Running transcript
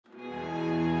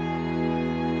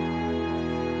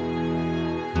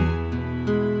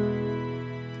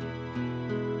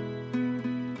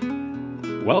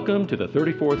Welcome to the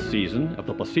 34th season of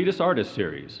the Placitas Artist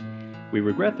Series. We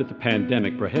regret that the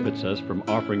pandemic prohibits us from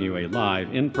offering you a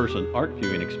live, in-person art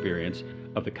viewing experience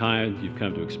of the kind you've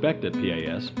come to expect at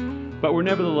PAS, but we're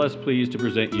nevertheless pleased to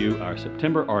present you our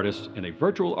September artists in a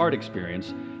virtual art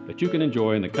experience that you can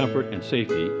enjoy in the comfort and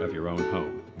safety of your own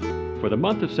home. For the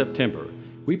month of September,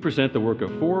 we present the work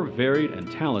of 4 varied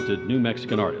and talented New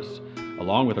Mexican artists,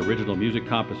 along with original music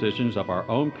compositions of our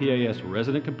own PAS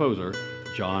resident composer,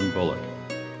 John Bullock.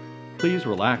 Please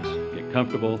relax, get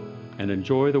comfortable, and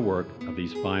enjoy the work of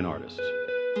these fine artists.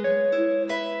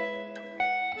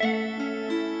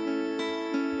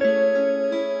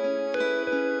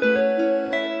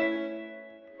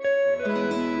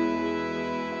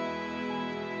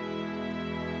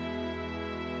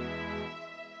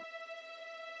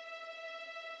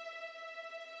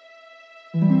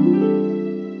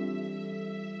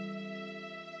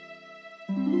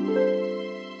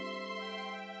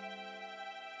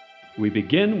 We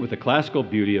begin with the classical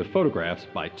beauty of photographs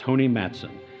by Tony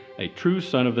Matson, a true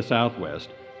son of the Southwest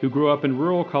who grew up in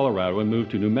rural Colorado and moved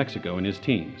to New Mexico in his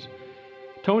teens.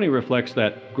 Tony reflects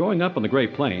that growing up on the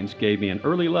Great Plains gave me an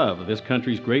early love of this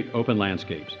country's great open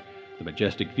landscapes, the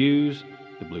majestic views,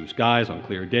 the blue skies on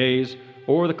clear days,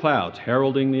 or the clouds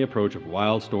heralding the approach of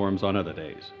wild storms on other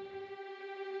days.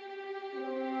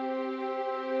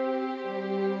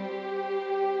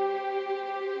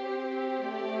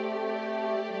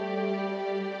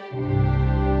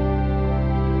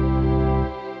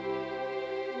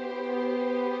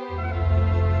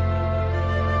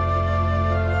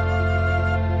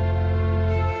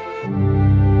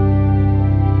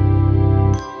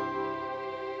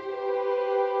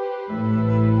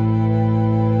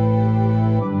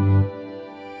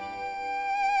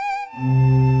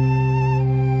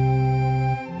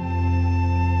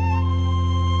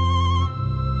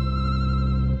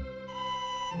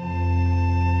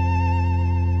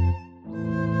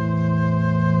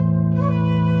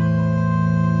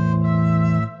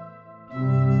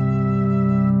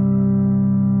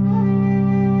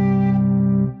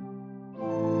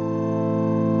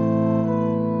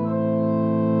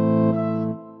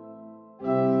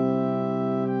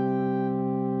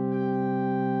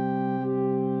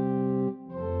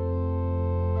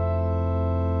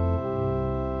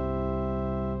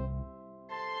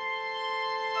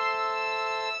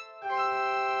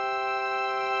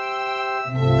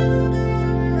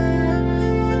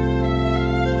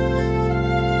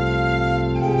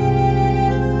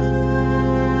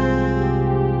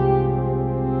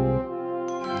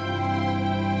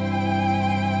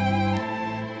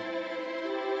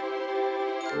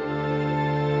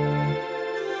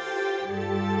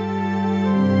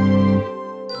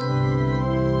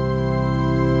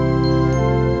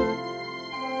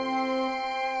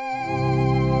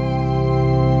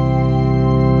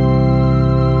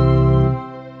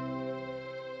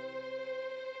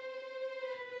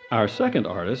 Our second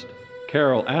artist,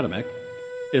 Carol Adamek,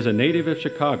 is a native of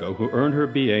Chicago who earned her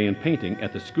BA in painting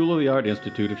at the School of the Art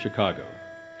Institute of Chicago.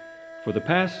 For the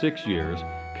past 6 years,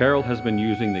 Carol has been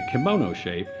using the kimono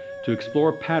shape to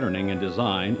explore patterning and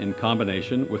design in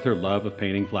combination with her love of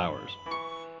painting flowers.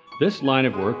 This line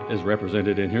of work is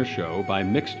represented in her show by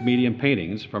mixed medium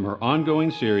paintings from her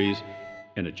ongoing series,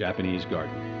 In a Japanese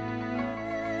Garden.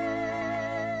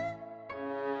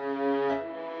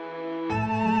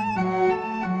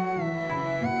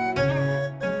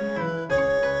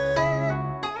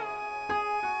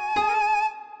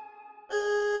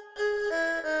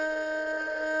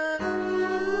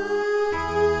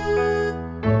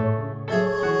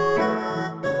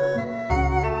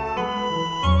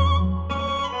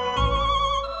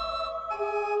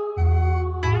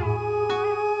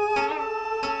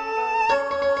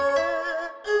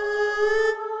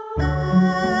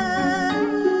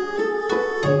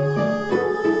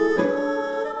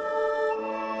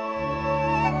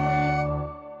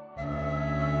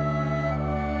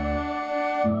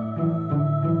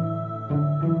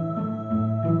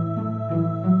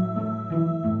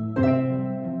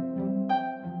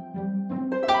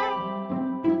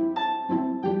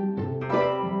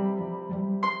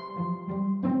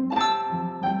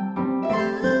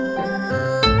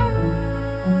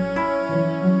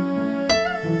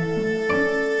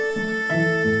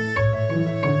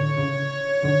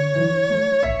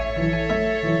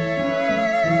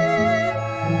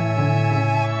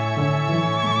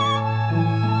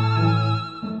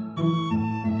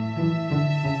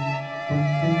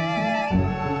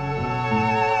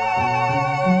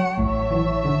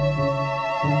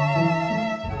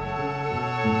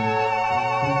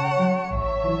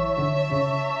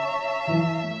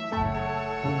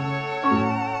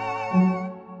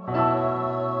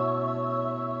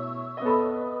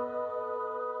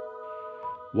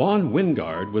 Juan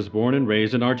Wingard was born and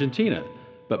raised in Argentina,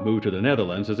 but moved to the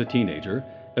Netherlands as a teenager,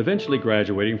 eventually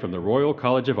graduating from the Royal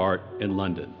College of Art in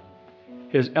London.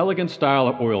 His elegant style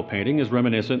of oil painting is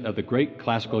reminiscent of the great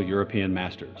classical European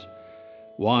masters.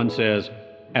 Juan says,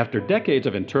 "After decades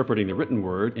of interpreting the written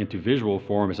word into visual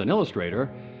form as an illustrator,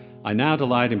 I now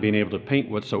delight in being able to paint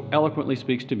what so eloquently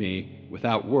speaks to me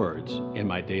without words in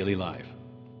my daily life."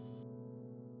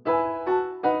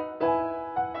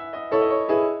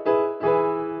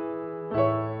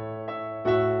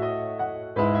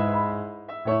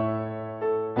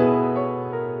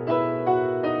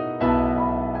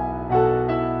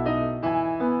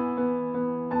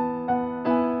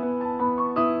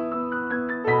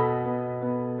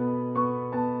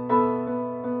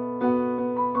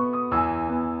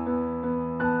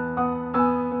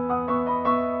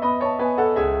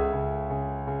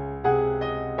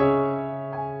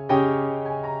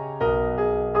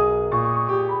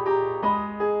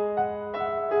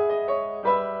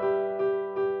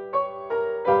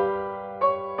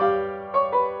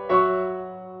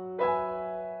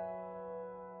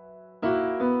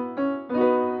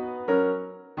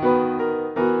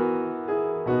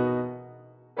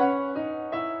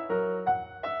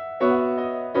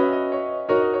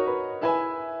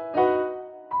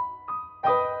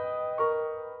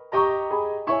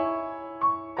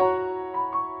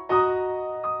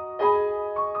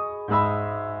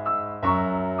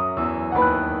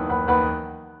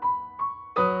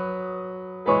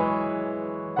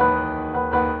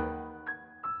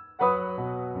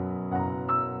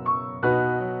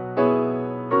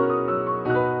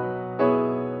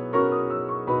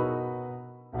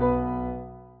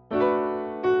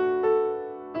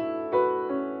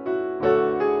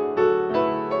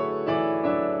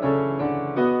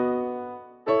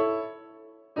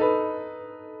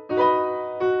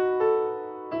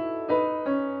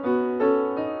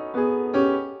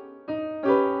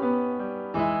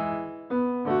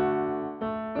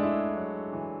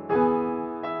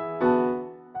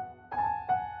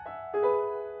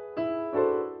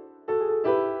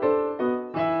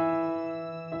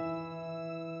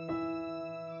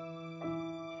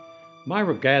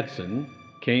 Myra Gadsden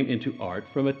came into art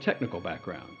from a technical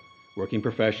background, working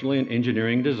professionally in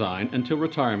engineering design until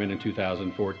retirement in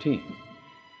 2014.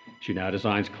 She now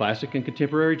designs classic and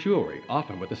contemporary jewelry,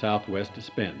 often with a Southwest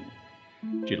spin.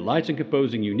 She delights in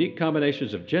composing unique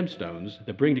combinations of gemstones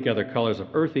that bring together colors of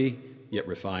earthy yet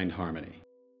refined harmony.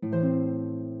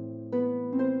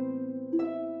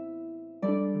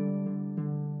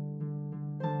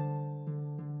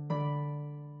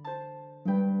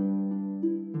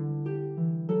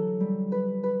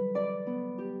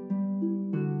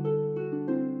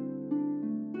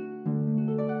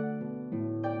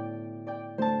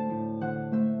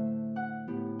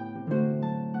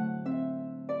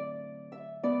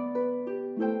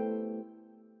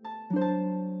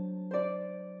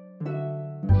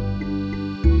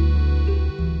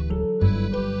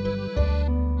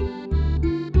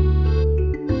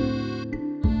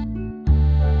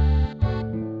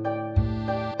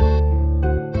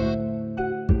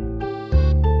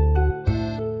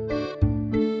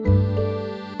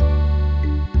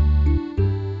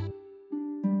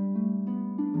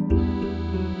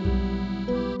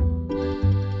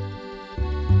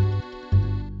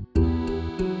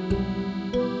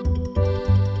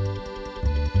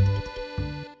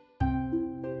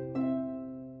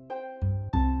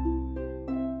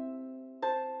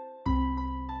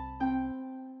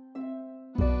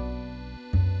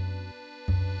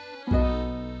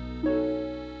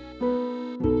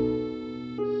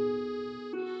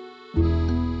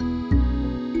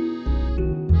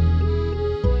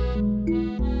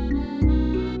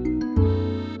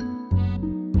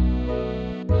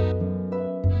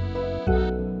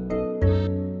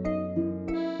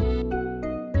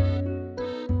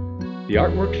 The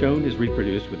artwork shown is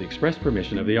reproduced with the express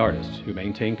permission of the artists, who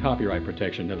maintain copyright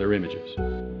protection of their images.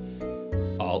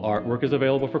 All artwork is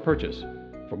available for purchase.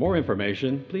 For more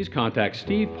information, please contact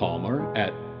Steve Palmer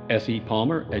at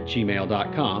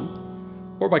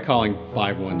sepalmer@gmail.com or by calling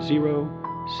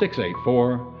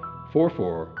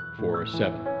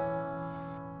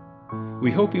 510-684-4447.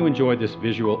 We hope you enjoyed this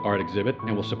visual art exhibit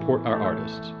and will support our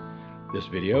artists. This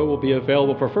video will be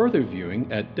available for further viewing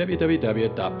at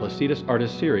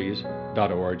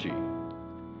www.placidusartistseries.org.